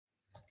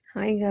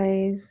Hi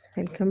guys,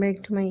 welcome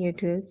back to my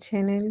YouTube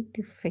channel,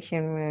 The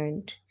Fashion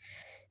World.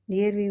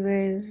 Dear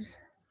viewers,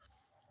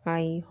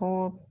 I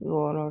hope you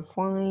all are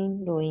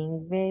fine,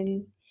 doing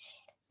well,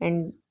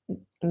 and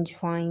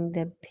enjoying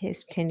the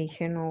best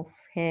condition of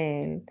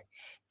health.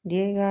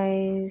 Dear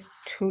guys,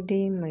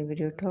 today my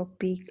video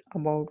topic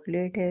about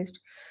latest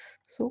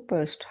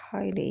super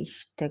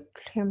stylish, the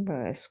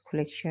glamorous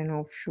collection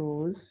of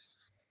shoes,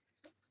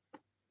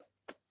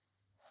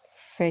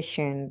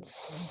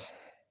 fashions,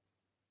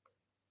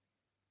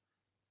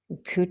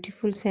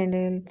 beautiful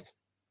sandals,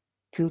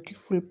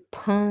 beautiful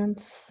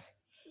pumps,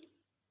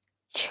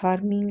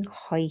 charming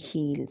high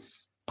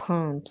heels,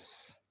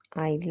 pumps.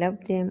 I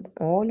love them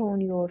all on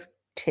your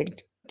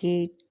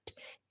delicate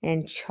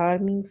and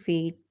charming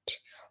feet.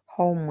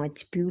 How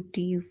much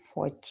beauty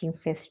watching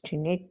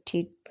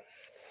fascinated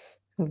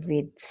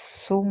with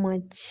so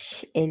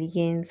much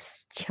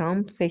elegance,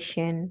 charm,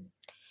 fashion,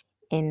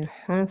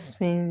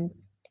 enhancement,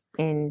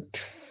 and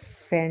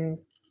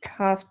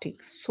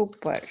fantastic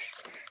super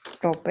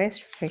top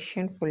best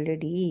fashion for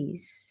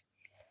ladies.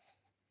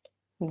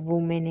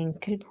 Women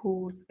ankle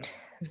boot,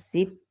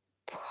 zip,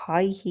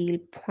 high heel,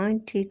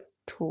 pointed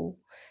toe,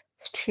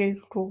 steel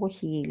toe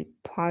heel,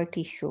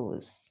 party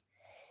shoes,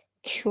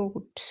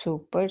 cute,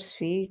 super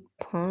sweet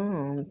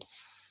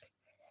pumps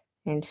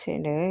and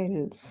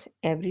sandals.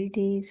 Every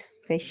day's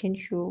fashion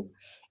show,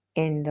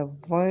 and the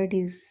world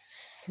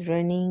is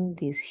running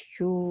these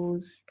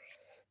shoes.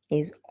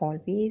 Is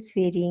always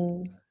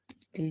wearing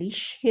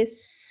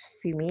delicious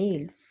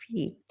female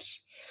feet.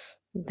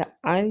 The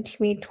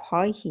ultimate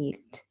high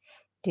heeled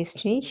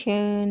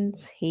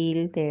destinations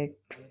heel that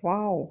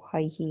wow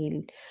high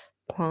heel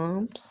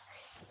pumps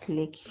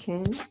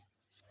collection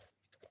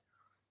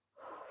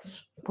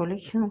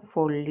collection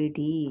for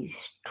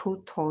ladies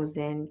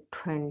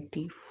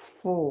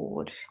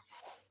 2024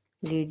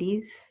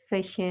 ladies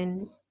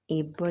fashion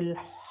able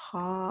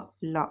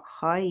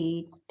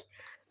height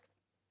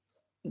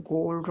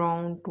gold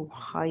round to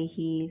high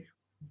heel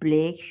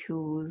black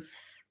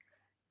shoes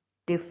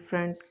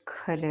different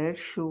color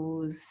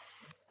shoes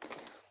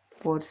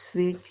for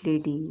sweet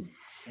ladies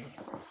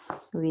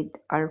with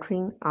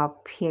altering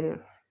uphill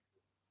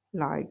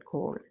light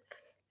gold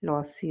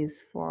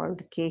losses for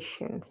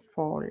vacation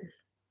fall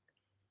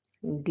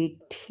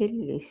detail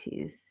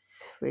laces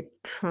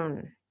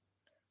return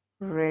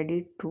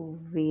ready to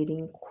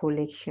wearing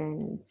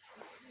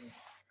collections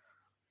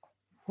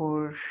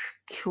for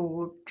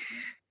cute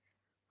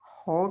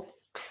hot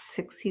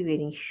sexy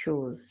wearing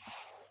shoes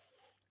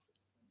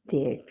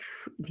that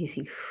this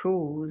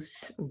shows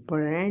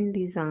brand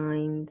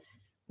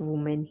designs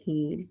woman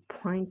heel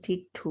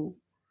pointed to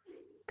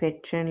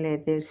pattern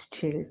leather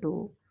steel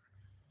to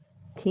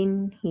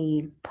thin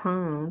heel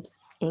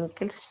pumps,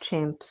 ankle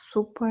strap,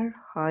 super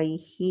high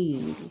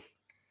heel.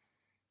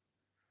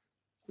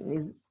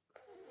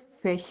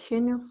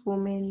 Fashion of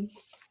women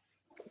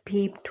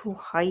peep to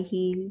high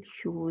heel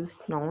shoes,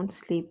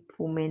 non-slip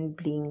women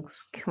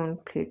blinks, on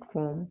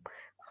platform,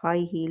 high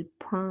heel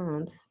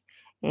pumps,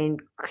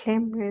 and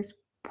glamorous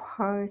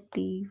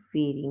party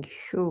wearing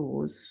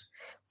shoes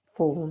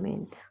for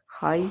women.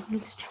 High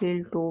heel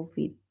steel toe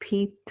with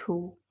peep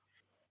toe,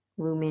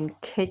 women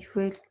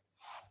casual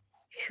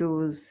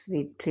shoes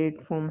with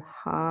platform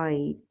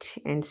height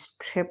and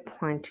strap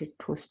pointed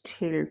to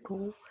steel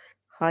toe,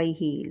 high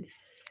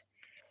heels,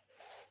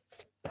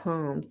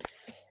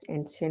 pumps,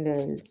 and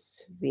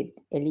sandals with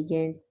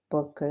elegant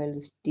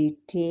buckles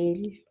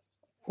detail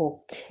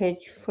for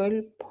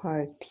casual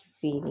party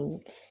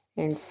wearing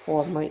and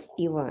formal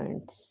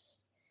events.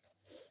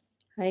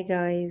 Hi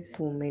guys,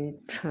 women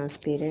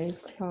transparent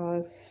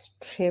glass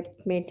strap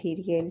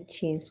material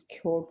change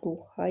cure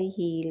to high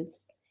heels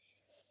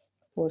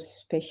for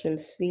special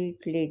sweet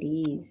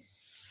ladies.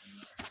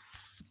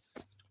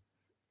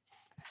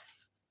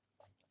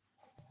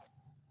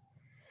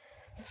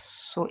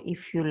 So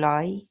if you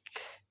like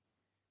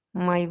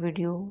my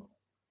video,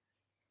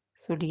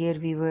 so dear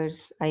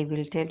viewers, I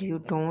will tell you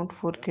don't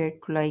forget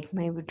to like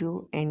my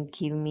video and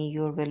give me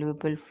your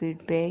valuable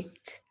feedback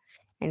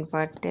and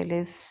what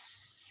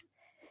else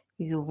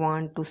you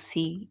want to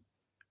see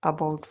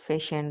about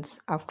fashions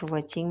after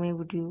watching my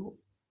video.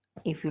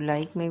 If you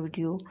like my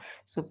video,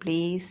 so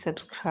please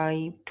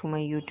subscribe to my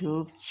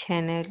YouTube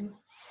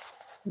channel,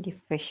 The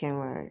Fashion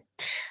World.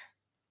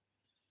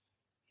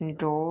 And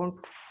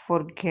don't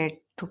forget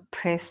to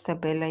press the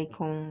bell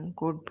icon.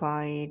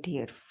 Goodbye,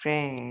 dear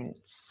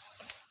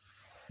friends.